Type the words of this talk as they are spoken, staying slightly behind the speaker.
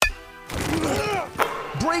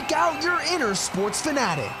Break out your inner sports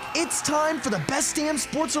fanatic. It's time for the best damn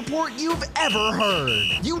sports report you've ever heard.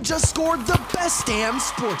 You just scored the best damn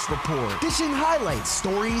sports report. Dishing highlights,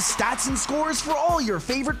 stories, stats, and scores for all your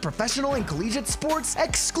favorite professional and collegiate sports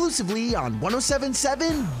exclusively on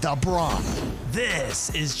 107.7 The Bronc. This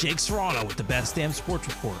is Jake Serrano with the best damn sports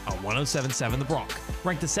report on 107.7 The Bronc.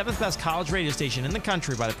 Ranked the 7th best college radio station in the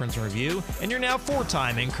country by the Princeton Review, and you're now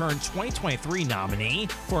 4-time and current 2023 nominee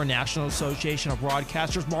for a National Association of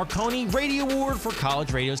Broadcasters Marconi Radio Award for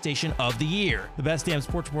College Radio Station of the Year. The best damn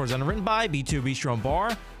sports report is underwritten by B2 Bistro and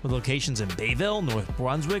Bar, with locations in Bayville, North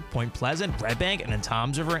Brunswick, Point Pleasant, Red Bank, and in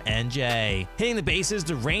Toms River, NJ. Hitting the bases,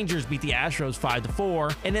 the Rangers beat the Astros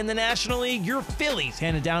 5-4, and in the National League, your Phillies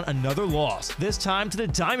handed down another loss, this time to the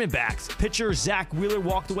Diamondbacks. Pitcher Zach Wheeler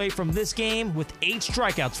walked away from this game with 8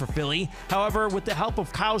 strikeouts for Philly. However, with the help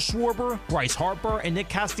of Kyle Schwarber, Bryce Harper, and Nick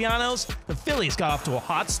Castellanos, the Phillies got off to a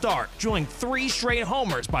hot start, drilling 3 straight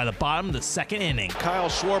homers by the bottom of the 2nd inning. Kyle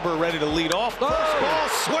Schwarber ready to lead off. First ball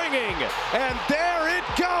swinging, and there it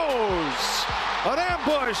goes. An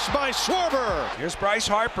ambush by Schwarber. Here's Bryce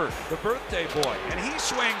Harper, the birthday boy, and he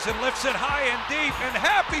swings and lifts it high and deep, and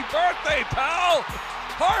happy birthday, pal!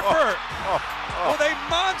 Harper with a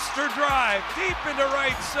monster drive deep into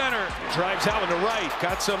right center. Drives out into right,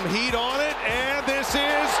 got some heat on it, and this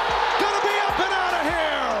is gonna be up and out of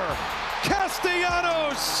here.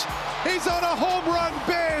 Castellanos, he's on a home run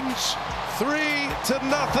binge. 3-0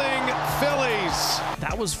 Phillies.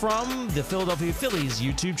 That was from the Philadelphia Phillies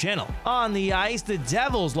YouTube channel. On the ice, the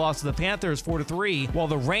Devils lost to the Panthers 4-3, while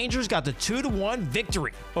the Rangers got the 2-1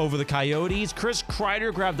 victory over the Coyotes. Chris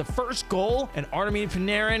Kreider grabbed the first goal, and Artemi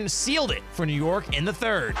Panarin sealed it for New York in the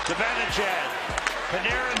 3rd. To Vanacek.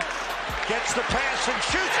 Panarin gets the pass and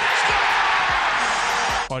shoots.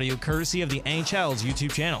 Audio courtesy of the NHL's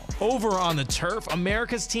YouTube channel. Over on the turf,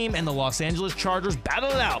 America's team and the Los Angeles Chargers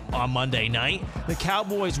battled it out on Monday night. The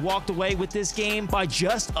Cowboys walked away with this game by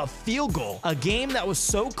just a field goal. A game that was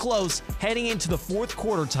so close heading into the 4th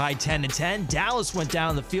quarter, tied 10-10. Dallas went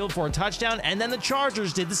down the field for a touchdown, and then the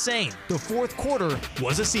Chargers did the same. The 4th quarter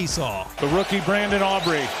was a seesaw. The rookie Brandon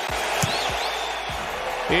Aubrey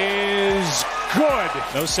is good.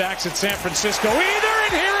 No sacks at San Francisco either,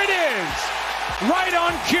 and here it is. Right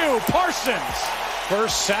on cue, Parsons.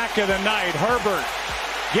 First sack of the night. Herbert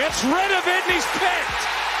gets rid of it, and he's picked.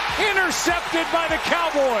 Intercepted by the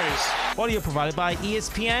Cowboys. Audio provided by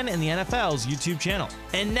ESPN and the NFL's YouTube channel.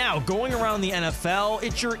 And now, going around the NFL,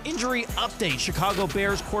 it's your injury update. Chicago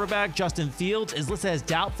Bears quarterback Justin Fields is listed as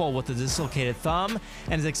doubtful with a dislocated thumb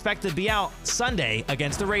and is expected to be out Sunday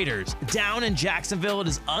against the Raiders. Down in Jacksonville, it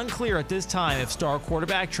is unclear at this time if star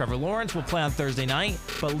quarterback Trevor Lawrence will play on Thursday night,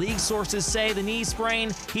 but league sources say the knee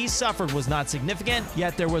sprain he suffered was not significant,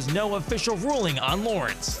 yet there was no official ruling on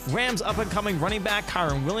Lawrence. Rams up-and-coming running back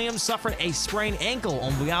Kyron Williams suffered a sprained ankle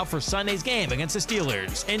and will be out for Sunday's game against the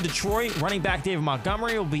Steelers. In Detroit, running back David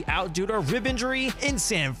Montgomery will be out due to a rib injury. In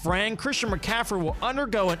San Fran, Christian McCaffrey will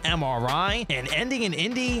undergo an MRI. And ending in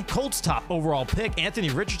Indy, Colts top overall pick Anthony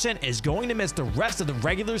Richardson is going to miss the rest of the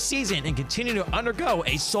regular season and continue to undergo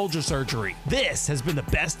a shoulder surgery. This has been the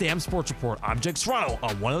best damn sports report. I'm Jake Serrano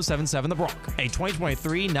on 107.7 The Bronc, a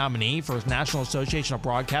 2023 nominee for National Association of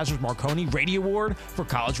Broadcasters Marconi Radio Award for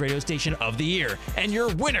College Radio Station of the Year, and your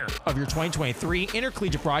winner of your 2023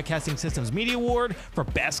 Intercollegiate Broadcasting Systems Media Award for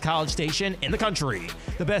Best College Station in the country.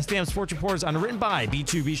 The best damn sports report is underwritten by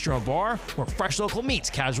B2 Bistro and Bar, where fresh local meets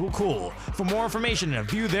casual cool. For more information and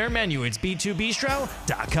view their menu, it's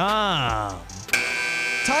b2bistro.com.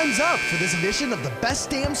 Time's up for this edition of the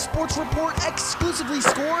Best Damn Sports Report, exclusively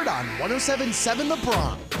scored on 107.7 The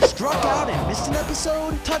Bronc. Struck out and missed an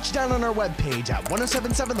episode? Touchdown on our webpage at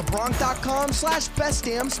 1077thebronc.com/Best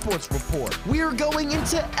Damn Sports Report. We're going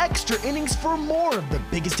into extra innings for more of the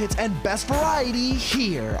biggest hits and best variety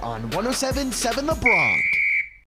here on 107.7 The Bronc.